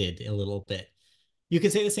expanded a little bit. You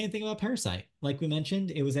could say the same thing about Parasite. Like we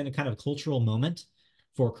mentioned, it was in a kind of cultural moment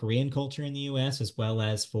for Korean culture in the US, as well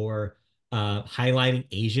as for highlighting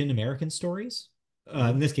Asian American stories. Mm-hmm.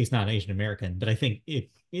 In this case, not Asian American, but I think it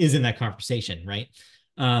is in that conversation, right?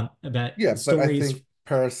 About Yeah, but I stories. think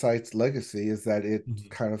Parasite's legacy is that it Mhm.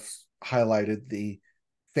 kind of highlighted the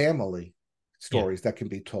family Yeah, stories that can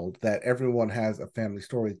be told, that everyone has a family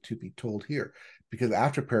story to be told here. Because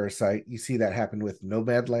after Parasite, you see that happen with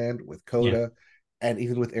Nomadland, with yeah. Coda, and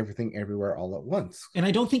even with Everything Everywhere All at Once. And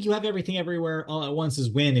I don't think you have everything everywhere all at once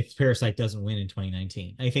as win if Parasite doesn't win in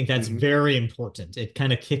 2019. I think that's Mm-hmm. very important. It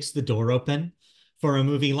kind of kicks the door open for a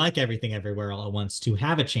movie like Everything Everywhere All at Once to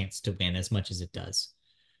have a chance to win as much as it does.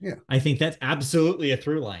 Yeah. I think that's absolutely a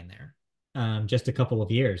through line there. Just a couple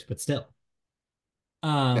of years, but still.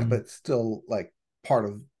 Yeah, Um, but still like part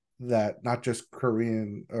of that, not just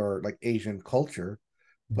Korean or like Asian culture,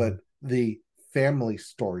 but the family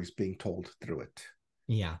stories being told through it.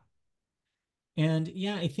 yeah. And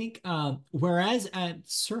yeah, I think whereas at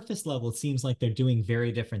surface level it seems like they're doing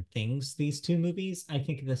very different things, these two movies, I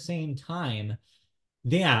think at the same time,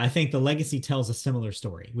 yeah, I think the legacy tells a similar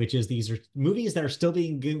story, which is these are movies that are still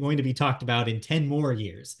being going to be talked about in 10 more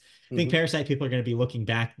years. I think Mm-hmm. Parasite people are going to be looking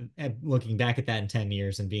back at that in 10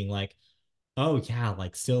 years and being like, "Oh yeah,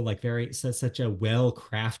 like still like very such a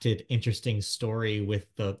well-crafted interesting story with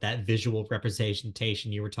the that visual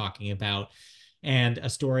representation you were talking about and a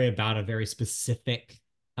story about a very specific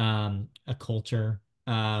a culture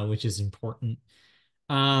which is important."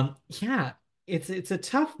 Yeah, it's a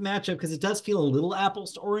tough matchup because it does feel a little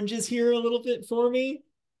apples to oranges here a little bit for me.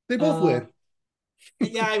 They both Uh, win.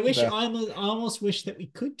 yeah, The I almost wish that we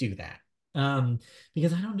could do that.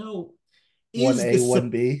 Because I don't know, one is A, the one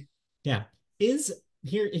B. yeah, is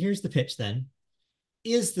here's the pitch then.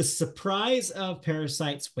 Is the surprise of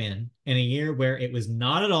Parasite's win in a year where it was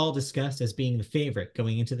not at all discussed as being the favorite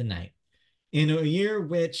going into the night, in a year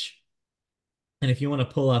which And if you want to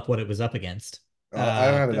pull up what it was up against, I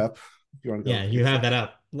don't have it the, up. If you want to go yeah, you against have it, that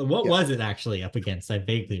up. What yeah, was it actually up against? I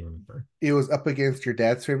vaguely remember. it was up against your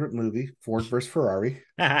dad's favorite movie, Ford versus Ferrari,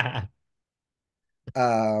 Martin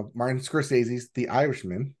Scorsese's The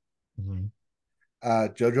Irishman, Mhm.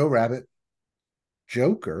 Jojo Rabbit,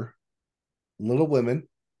 Joker, Little Women,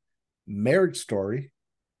 Marriage Story,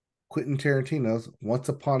 Quentin Tarantino's Once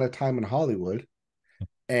Upon a Time in Hollywood,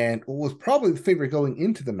 and what was probably the favorite going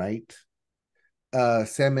into the night,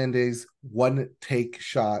 Sam Mendes' one take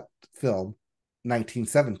shot film,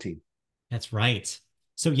 1917. That's right.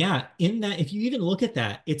 So yeah, in that, if you even look at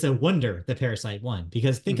that, it's a wonder the Parasite won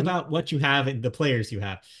because think Mm-hmm. about what you have in the players you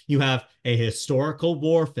have. You have a historical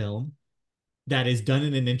war film that is done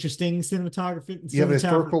in an interesting You have a cinematography,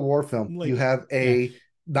 historical war film. You like have yeah, a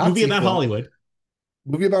movie Nazi about film, Hollywood.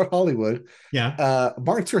 movie about Hollywood, Yeah,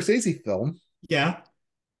 Martin Scorsese film, yeah,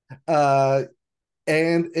 uh,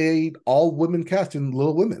 and a all women cast in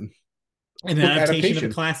Little Women an book adaptation of a adaptation.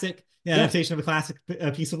 classic, an Yeah, adaptation of a classic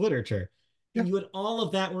piece of literature, yeah. and you had all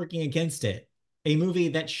of that working against it. A movie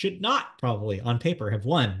that should not probably on paper have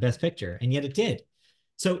won Best Picture, and yet it did.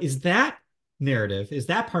 So is that narrative, is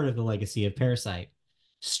that part of the legacy of Parasite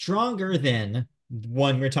stronger than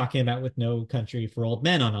one we're talking about with No Country for Old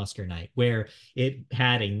Men on Oscar night, where it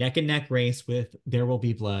had a neck and neck race with There Will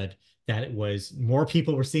Be Blood, that it was more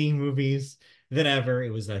people were seeing movies than ever.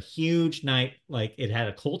 It was a huge night. Like it had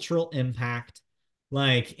a cultural impact.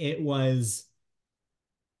 Like it was,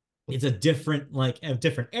 it's a different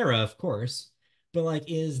era, of course. But like,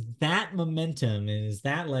 is that momentum and is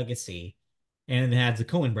that legacy, and it has the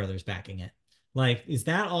Coen brothers backing it? Like, is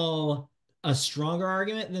that all a stronger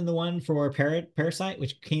argument than the one for Parasite,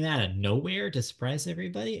 which came out of nowhere to surprise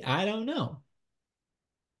everybody? I don't know.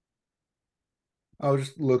 I was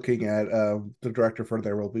just looking at the director for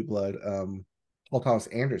There Will Be Blood, Paul Thomas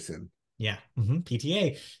Anderson, Yeah,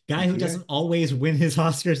 PTA guy who PTA. doesn't always win his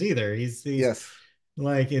Oscars either. He's Yes,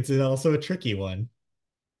 like it's also a tricky one.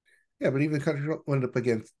 yeah, but even the country went up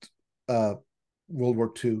against uh, World War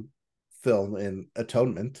II film in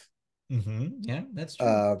Atonement, Yeah, that's true.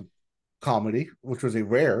 uh, comedy, which was a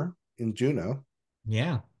rare in Juno,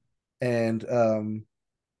 Yeah, and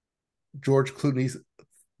George Clooney's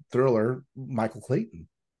thriller, Michael Clayton.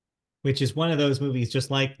 which is one of those movies just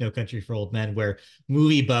like No Country for Old Men where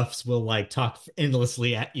movie buffs will like talk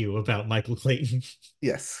endlessly at you about Michael Clayton.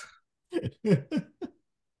 Yes.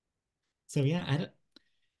 So yeah,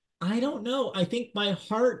 I don't know. I think my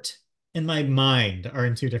heart and my mind are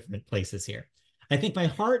in two different places here. I think my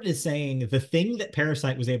heart is saying the thing that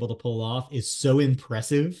Parasite was able to pull off is so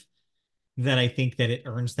impressive that I think that it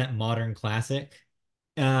earns that modern classic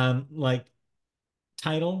like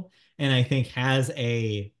title, and I think has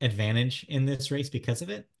a advantage in this race because of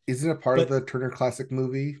it. Isn't it part of But the Turner Classic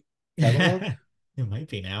Movie catalog? it might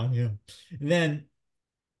be now, yeah. Then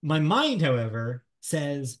my mind, however,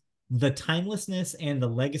 says the timelessness and the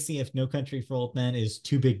legacy of No Country for Old Men is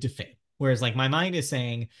too big to fail. Whereas, like, my mind is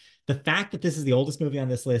saying the fact that this is the oldest movie on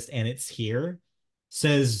this list and it's here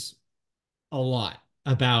says a lot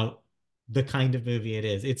about the kind of movie it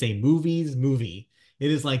is. It's a movie's movie.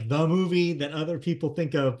 It is like the movie that other people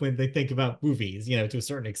think of when they think about movies, to a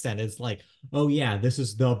certain extent. It's like, oh, yeah, this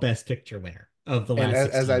is the best picture winner of the And last as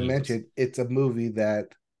 16 I years. mentioned, it's a movie that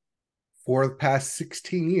for the past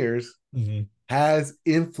 16 years Mm-hmm. has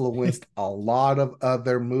influenced a lot of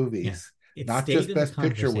other Yeah, movies, it not stayed just in the Best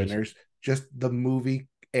Picture conversation. winners, just the movie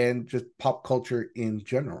and just pop culture in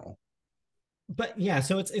general. But yeah,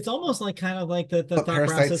 so it's almost like kind of like the But thought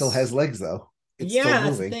Parasite still has process. legs, though. It's still Yeah,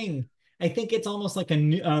 that's the moving. thing. I think it's almost like a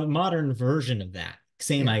modern version of that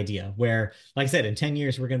same Yeah. idea, where, like I said, in 10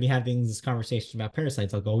 years we're going to be having this conversation about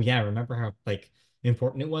parasites. I'll go, oh, yeah, remember how like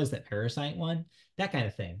important it was that Parasite won, that kind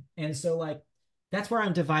of thing. And so like that's where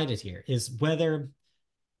I'm divided here is whether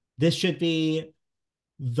this should be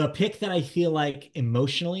the pick that I feel like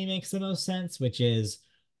emotionally makes the most sense, which is,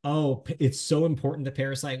 oh, it's so important the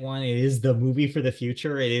Parasite one. It is the movie for the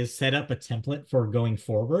future. It is set up a template for going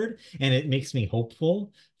forward, and it makes me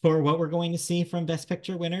hopeful for what we're going to see from Best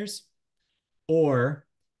Picture winners. Or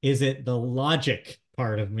is it the logic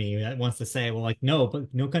part of me that wants to say, well, like, no,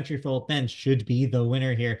 but No Country for Old Men should be the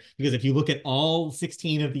winner here? Because if you look at all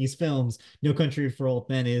 16 of these films, No Country for Old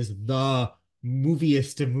Men is the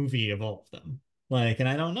moviest movie of all of them. Like, and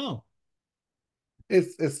I don't know.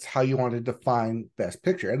 It's how you want to define Best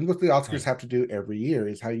Picture. And what the Oscars Right. have to do every year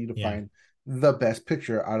is how you Yeah. define the best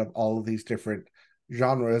picture out of all of these different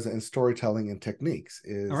genres and storytelling and techniques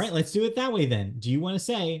All right, is let's do it that way then. Do you want to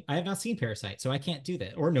say I have not seen Parasite, so I can't do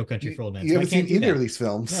that, or No Country for Old Men, you so I haven't seen can't do either of that? these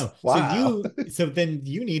films. No. Wow. So then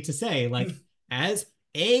you need to say like as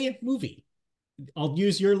a movie, I'll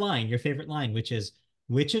use your line, your favorite line, which is,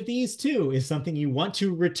 which of these two is something you want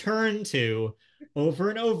to return to over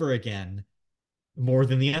and over again more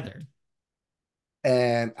than the other?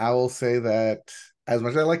 And I will say that as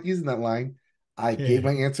much as I like using that line, I gave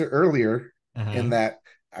my answer earlier in Uh-huh. that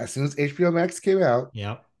as soon as HBO Max came out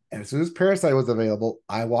Yep. and as soon as Parasite was available,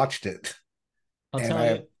 I watched it. I'll And tell I you.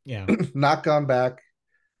 have Yeah. not gone back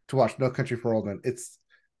to watch No Country for Old Men. It's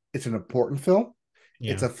an important film.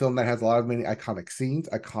 It's Yeah. a film that has a lot of many iconic scenes,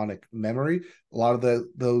 iconic memory. A lot of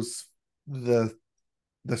the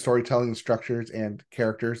the storytelling structures and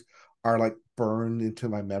characters are like burned into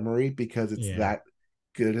my memory because it's Yeah. that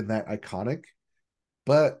good and that iconic.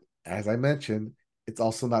 But as I mentioned, it's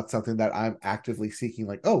also not something that I'm actively seeking,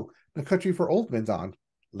 like, oh, The Country for Old Men's on.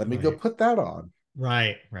 Let me go Right. put that on.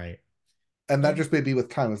 Right. Right. And that And just may be with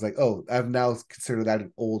time. It's like, oh, I've now considered that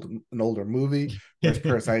an older movie, whereas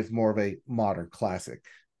Parasite is more of a modern classic.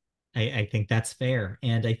 I think that's fair.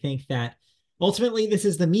 And I think that ultimately this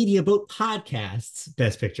is the Media Boat Podcast's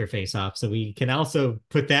Best Picture Face Off. So we can also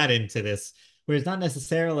put that into this, where it's not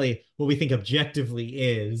necessarily what we think objectively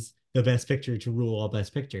is the best picture to rule all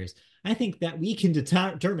best pictures. I think that we can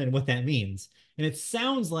determine what that means. And it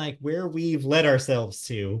sounds like where we've led ourselves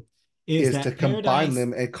to is Is to that combine Paradise,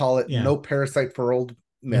 them and call it yeah, No Parasite for Old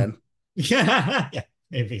no, Men. yeah, yeah,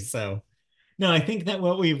 maybe so. No, I think that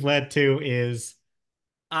what we've led to is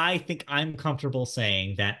I think I'm comfortable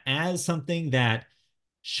saying that as something that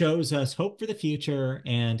shows us hope for the future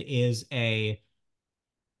and is a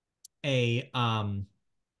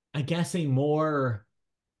I guess a more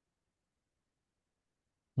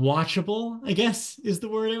watchable, I guess is the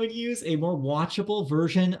word I would use, a more watchable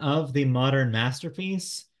version of the modern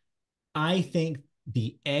masterpiece. I think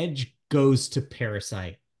the edge goes to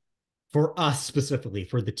Parasite for us specifically,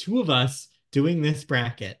 for the two of us doing this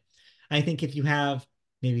bracket. I think if you have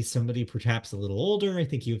maybe somebody perhaps a little older, I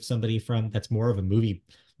think you have somebody from that's more of a movie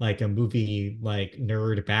like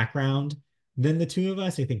nerd background than the two of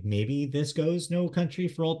us. I think maybe this goes No Country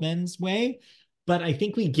for Old Men's way. But I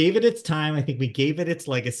think we gave it its time. I think we gave it its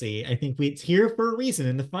legacy. I think it's here for a reason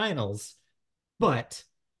in the finals. But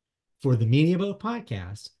for the Media Boat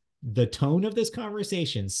podcast, the tone of this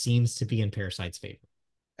conversation seems to be in Parasite's favor.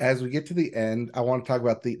 As we get to the end, I want to talk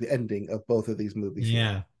about the ending of both of these movies here.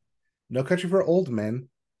 Yeah. No Country for Old Men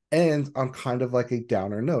ends on kind of like a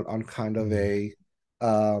downer note, on kind of Mm.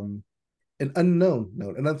 a an unknown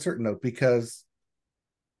note, an uncertain note, because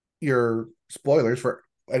your spoilers for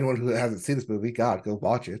anyone who hasn't seen this movie, God, go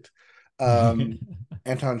watch it.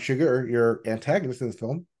 Anton Chigurh, your antagonist in this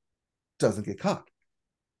film, doesn't get caught,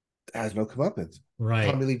 has no comeuppance. Right.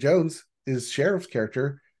 Tommy Lee Jones, his sheriff's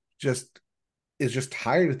character, just is just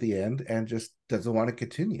tired at the end and just doesn't want to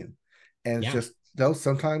continue. And it's Yeah. just no,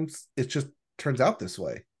 sometimes it just turns out this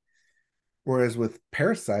way. Whereas with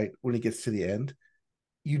Parasite, when he gets to the end,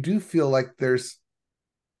 you do feel like there's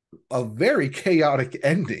a very chaotic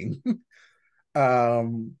ending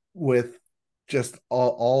with just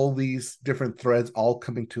all these different threads all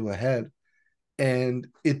coming to a head. And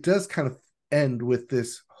it does kind of end with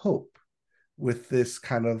this hope, with this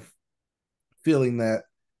kind of feeling that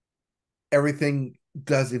everything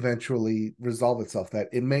does eventually resolve itself, that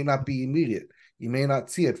it may not be immediate. You may not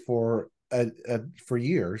see it for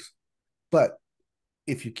years, but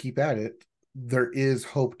if you keep at it, there is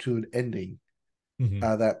hope to an ending Hmm.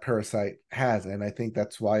 that Parasite has. And I think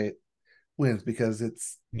that's why it wins, because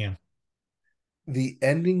it's Yeah. the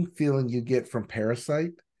ending feeling you get from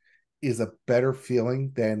Parasite is a better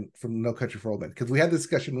feeling than from No Country for Old Men. Because we had this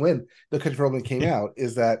discussion when No Country for Old Men came out,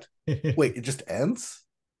 is that, wait, it just ends?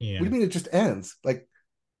 What do Yeah. you mean it just ends? Like,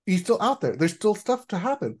 he's still out there. There's still stuff to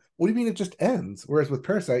happen. What do you mean it just ends? Whereas with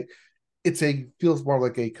Parasite, feels more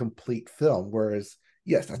like a complete film. Whereas,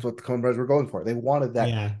 yes, that's what the Coen Brothers were going for. They wanted that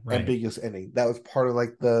Yeah. Right. ambiguous ending. That was part of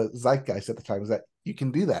like the zeitgeist at the time, is that you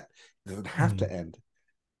can do that. It doesn't have Hmm. to end.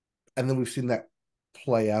 And then we've seen that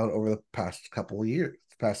play out over the past couple of years,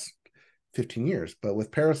 past 15 years. But with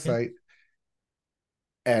Yeah. Parasite,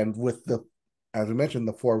 and with the, as we mentioned,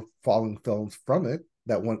 the four following films from it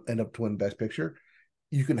that won end up to win Best Picture,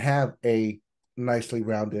 you can have a nicely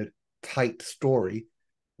rounded, tight story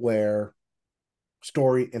where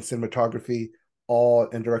story and cinematography, all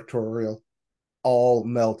and directorial, all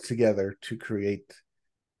meld together to create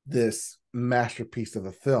this masterpiece of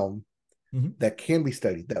a film Hmm. that can be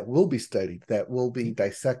studied, that will be studied, that will be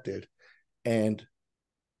dissected, and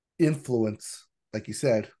influence, like you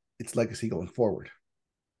said, its legacy going forward.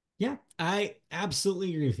 Yeah. I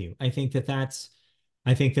absolutely agree with you. I think that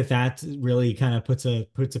that really kind of puts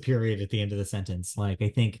a period at the end of the sentence. Like I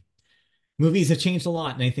think movies have changed a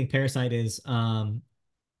lot, and I think Parasite is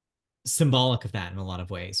symbolic of that in a lot of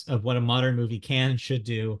ways, of what a modern movie can, should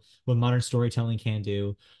do, what modern storytelling can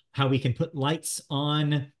do, how we can put lights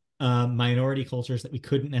on minority cultures that we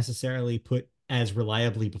couldn't necessarily put as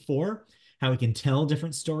reliably before, how we can tell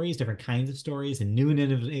different stories, different kinds of stories in new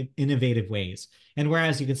and innovative ways. And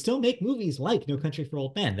whereas you can still make movies like No Country for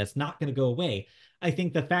Old Men, that's not going to go away. I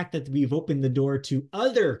think the fact that we've opened the door to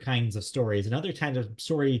other kinds of stories and other kinds of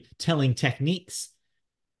storytelling techniques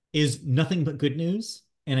is nothing but good news.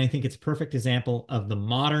 And I think it's a perfect example of the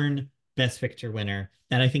modern Best Picture winner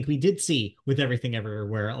that I think we did see with Everything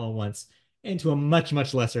Everywhere All at Once, and to a much,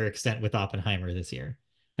 much lesser extent with Oppenheimer this year.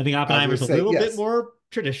 I think I was going Oppenheimer's to a say little bit yes, more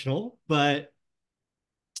traditional, but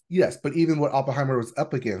yes, but even what Oppenheimer was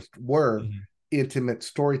up against were mhm, intimate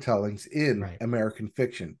storytellings in right. American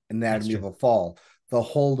fiction, That's Anatomy of true. a Fall, The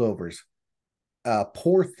Holdovers,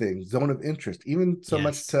 Poor Things, Zone of Interest, even so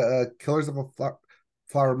much to Yes. Killers of a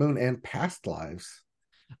Flower Moon and Past Lives.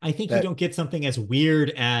 I think you That don't get something as weird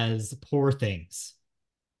as Poor Things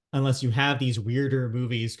unless you have these weirder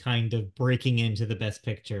movies kind of breaking into the Best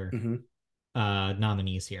Picture mhm,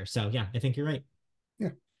 nominees here. So yeah, I think you're right. yeah,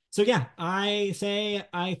 So yeah, I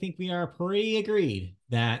think we are pretty agreed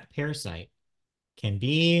that Parasite can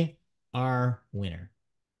be our winner.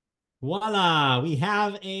 Voila, we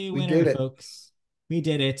have a we winner, did it. folks. We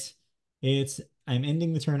did it. It's I'm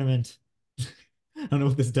ending the tournament. I don't know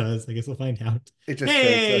what this does. I guess we'll find out. It just says who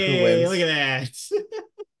Hey, look wins. at that.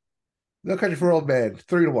 No Country for Old Men,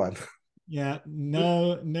 3-1. Yeah,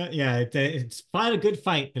 no, no, yeah, it's fought a good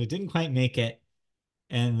fight, but it didn't quite make it.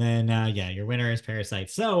 And then yeah, your winner is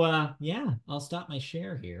Parasite. So yeah, I'll stop my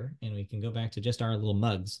share here and we can go back to just our little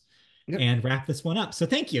mugs Yep, and wrap this one up. So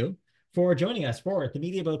thank you for joining us for the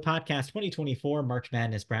Media Boat Podcast 2024 March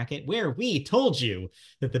Madness bracket, where we told you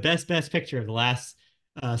that the best picture of the last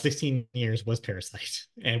 16 years was Parasite.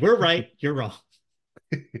 And we're right, you're wrong.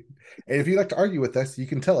 and if you'd like to argue with us, you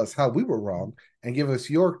can tell us how we were wrong and give us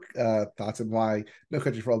your thoughts on why No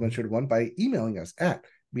Country for Old Men should have won by emailing us at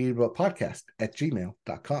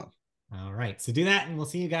mediaboatpodcast@gmail.com. All right. So do that, and we'll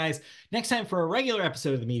see you guys next time for a regular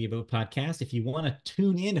episode of the Media Boat Podcast. If you want to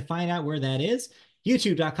tune in to find out where that is,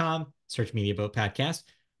 youtube.com, search Media Boat Podcast.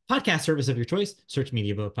 Podcast service of your choice, search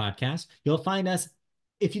Media Boat Podcast. You'll find us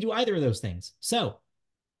if you do either of those things. So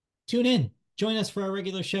tune in. Join us for our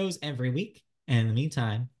regular shows every week. And in the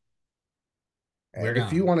meantime, we're And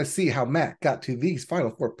if you gone. want to see how Matt got to these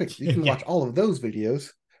final four picks, you can Yeah. watch all of those videos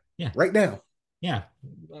Yeah. right now. Yeah.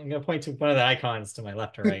 I'm going to point to one of the icons to my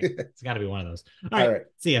left or right. It's got to be one of those. All All right. right.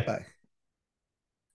 See ya. Bye.